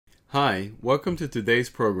Hi, welcome to today's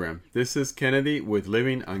program. This is Kennedy with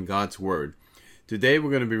Living on God's Word. Today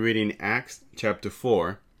we're going to be reading Acts chapter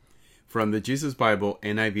 4 from the Jesus Bible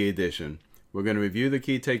NIV edition. We're going to review the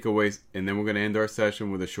key takeaways and then we're going to end our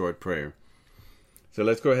session with a short prayer. So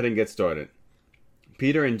let's go ahead and get started.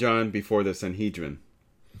 Peter and John before the Sanhedrin.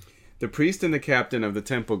 The priest and the captain of the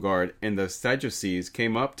temple guard and the Sadducees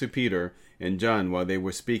came up to Peter and John while they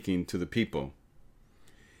were speaking to the people.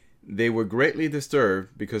 They were greatly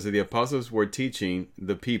disturbed because the apostles were teaching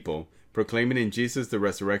the people, proclaiming in Jesus the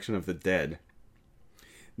resurrection of the dead.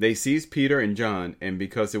 They seized Peter and John, and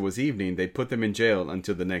because it was evening, they put them in jail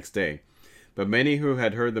until the next day. But many who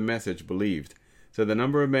had heard the message believed. So the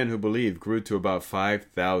number of men who believed grew to about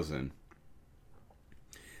 5,000.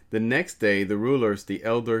 The next day, the rulers, the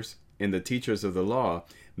elders, and the teachers of the law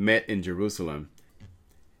met in Jerusalem.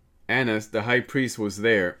 Annas, the high priest, was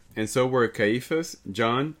there, and so were Caiaphas,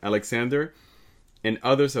 John, Alexander, and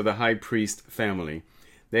others of the high priest family.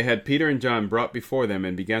 They had Peter and John brought before them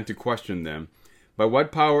and began to question them. By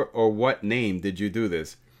what power or what name did you do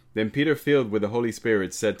this? Then Peter, filled with the Holy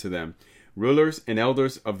Spirit, said to them, Rulers and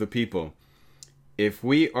elders of the people, if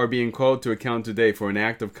we are being called to account today for an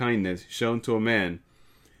act of kindness shown to a man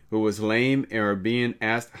who was lame and are being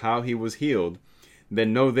asked how he was healed,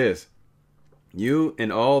 then know this, you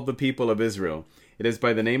and all the people of Israel, it is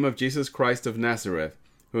by the name of Jesus Christ of Nazareth,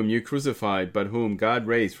 whom you crucified, but whom God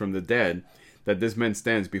raised from the dead, that this man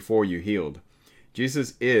stands before you healed.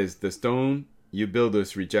 Jesus is the stone you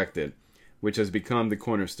builders rejected, which has become the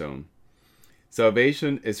cornerstone.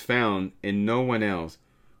 Salvation is found in no one else,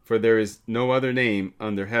 for there is no other name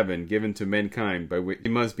under heaven given to mankind by which we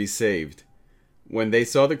must be saved. When they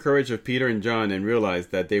saw the courage of Peter and John and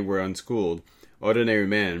realized that they were unschooled, ordinary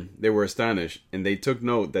men, they were astonished, and they took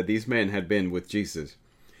note that these men had been with Jesus.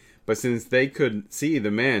 But since they could see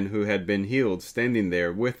the man who had been healed standing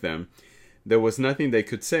there with them, there was nothing they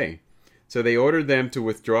could say. So they ordered them to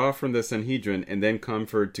withdraw from the Sanhedrin and then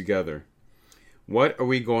conferred together. What are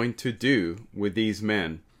we going to do with these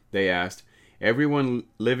men? They asked. Everyone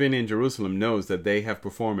living in Jerusalem knows that they have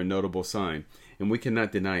performed a notable sign, and we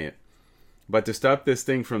cannot deny it. But to stop this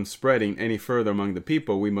thing from spreading any further among the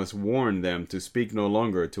people, we must warn them to speak no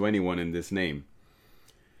longer to anyone in this name.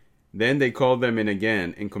 Then they called them in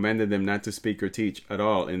again and commanded them not to speak or teach at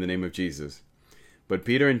all in the name of Jesus. But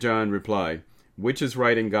Peter and John replied, which is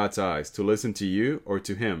right in God's eyes, to listen to you or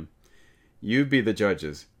to him? You be the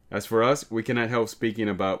judges. As for us, we cannot help speaking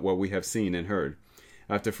about what we have seen and heard.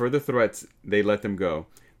 After further threats, they let them go.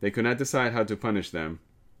 They could not decide how to punish them,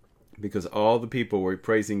 because all the people were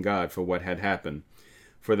praising God for what had happened.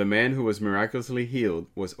 For the man who was miraculously healed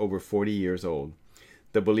was over 40 years old.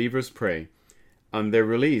 The believers pray. On their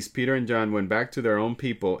release, Peter and John went back to their own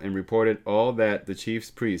people and reported all that the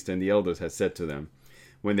chief priests and the elders had said to them.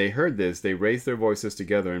 When they heard this, they raised their voices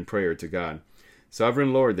together in prayer to God.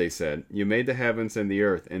 Sovereign Lord, they said, you made the heavens and the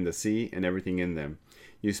earth and the sea and everything in them.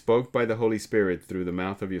 You spoke by the Holy Spirit through the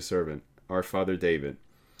mouth of your servant, our father David.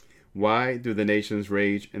 Why do the nations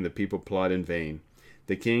rage and the people plot in vain?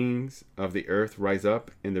 The kings of the earth rise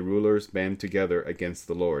up, and the rulers band together against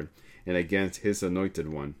the Lord, and against his anointed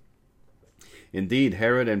one. Indeed,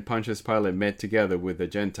 Herod and Pontius Pilate met together with the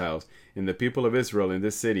Gentiles and the people of Israel in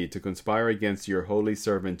this city to conspire against your holy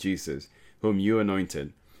servant Jesus, whom you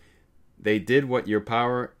anointed. They did what your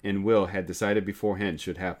power and will had decided beforehand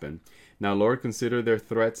should happen. Now, Lord, consider their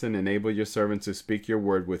threats and enable your servants to speak your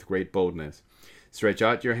word with great boldness. Stretch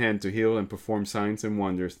out your hand to heal and perform signs and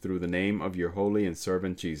wonders through the name of your holy and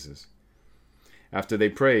servant Jesus. After they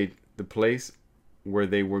prayed, the place where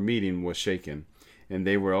they were meeting was shaken, and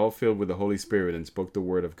they were all filled with the Holy Spirit and spoke the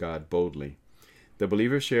word of God boldly. The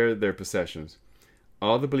believers shared their possessions.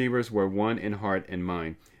 All the believers were one in heart and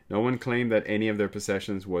mind. No one claimed that any of their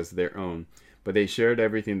possessions was their own, but they shared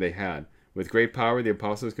everything they had. With great power, the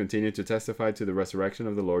apostles continued to testify to the resurrection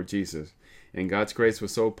of the Lord Jesus, and God's grace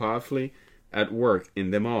was so powerfully at work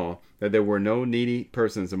in them all, that there were no needy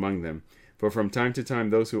persons among them. For from time to time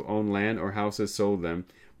those who owned land or houses sold them,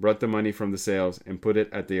 brought the money from the sales, and put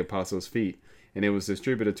it at the apostles' feet, and it was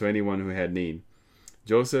distributed to anyone who had need.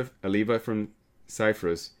 Joseph, a Levite from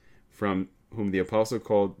Cyprus, from whom the apostle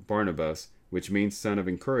called Barnabas, which means son of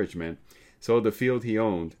encouragement, sold the field he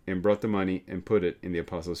owned, and brought the money and put it in the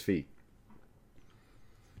apostles' feet.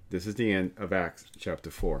 This is the end of Acts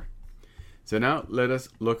chapter 4. So now let us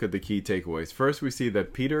look at the key takeaways. First, we see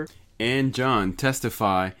that Peter and John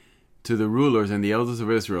testify to the rulers and the elders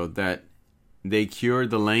of Israel that they cured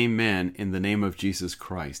the lame man in the name of Jesus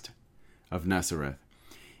Christ of Nazareth.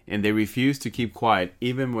 And they refused to keep quiet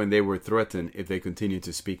even when they were threatened if they continued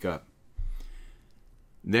to speak up.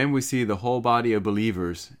 Then we see the whole body of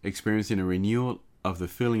believers experiencing a renewal of the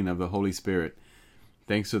filling of the Holy Spirit,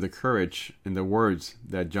 thanks to the courage and the words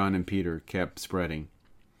that John and Peter kept spreading.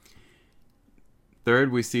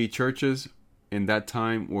 Third, we see churches in that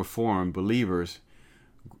time were formed. Believers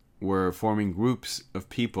were forming groups of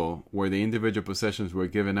people where the individual possessions were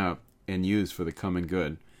given up and used for the common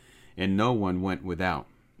good, and no one went without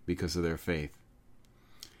because of their faith.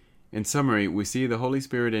 In summary, we see the Holy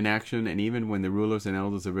Spirit in action, and even when the rulers and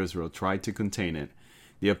elders of Israel tried to contain it,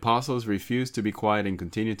 the apostles refused to be quiet and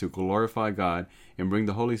continued to glorify God and bring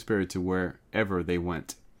the Holy Spirit to wherever they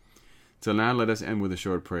went. So now let us end with a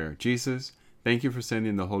short prayer. Jesus, thank you for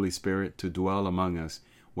sending the Holy Spirit to dwell among us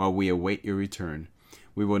while we await your return.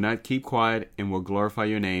 We will not keep quiet and will glorify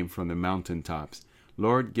your name from the mountaintops.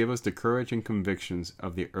 Lord, give us the courage and convictions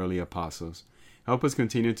of the early apostles. Help us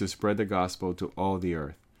continue to spread the gospel to all the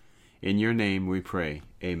earth. In your name we pray.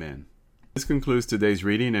 Amen. This concludes today's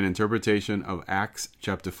reading and interpretation of Acts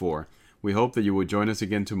chapter 4. We hope that you will join us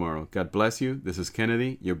again tomorrow. God bless you. This is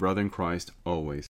Kennedy, your brother in Christ, always.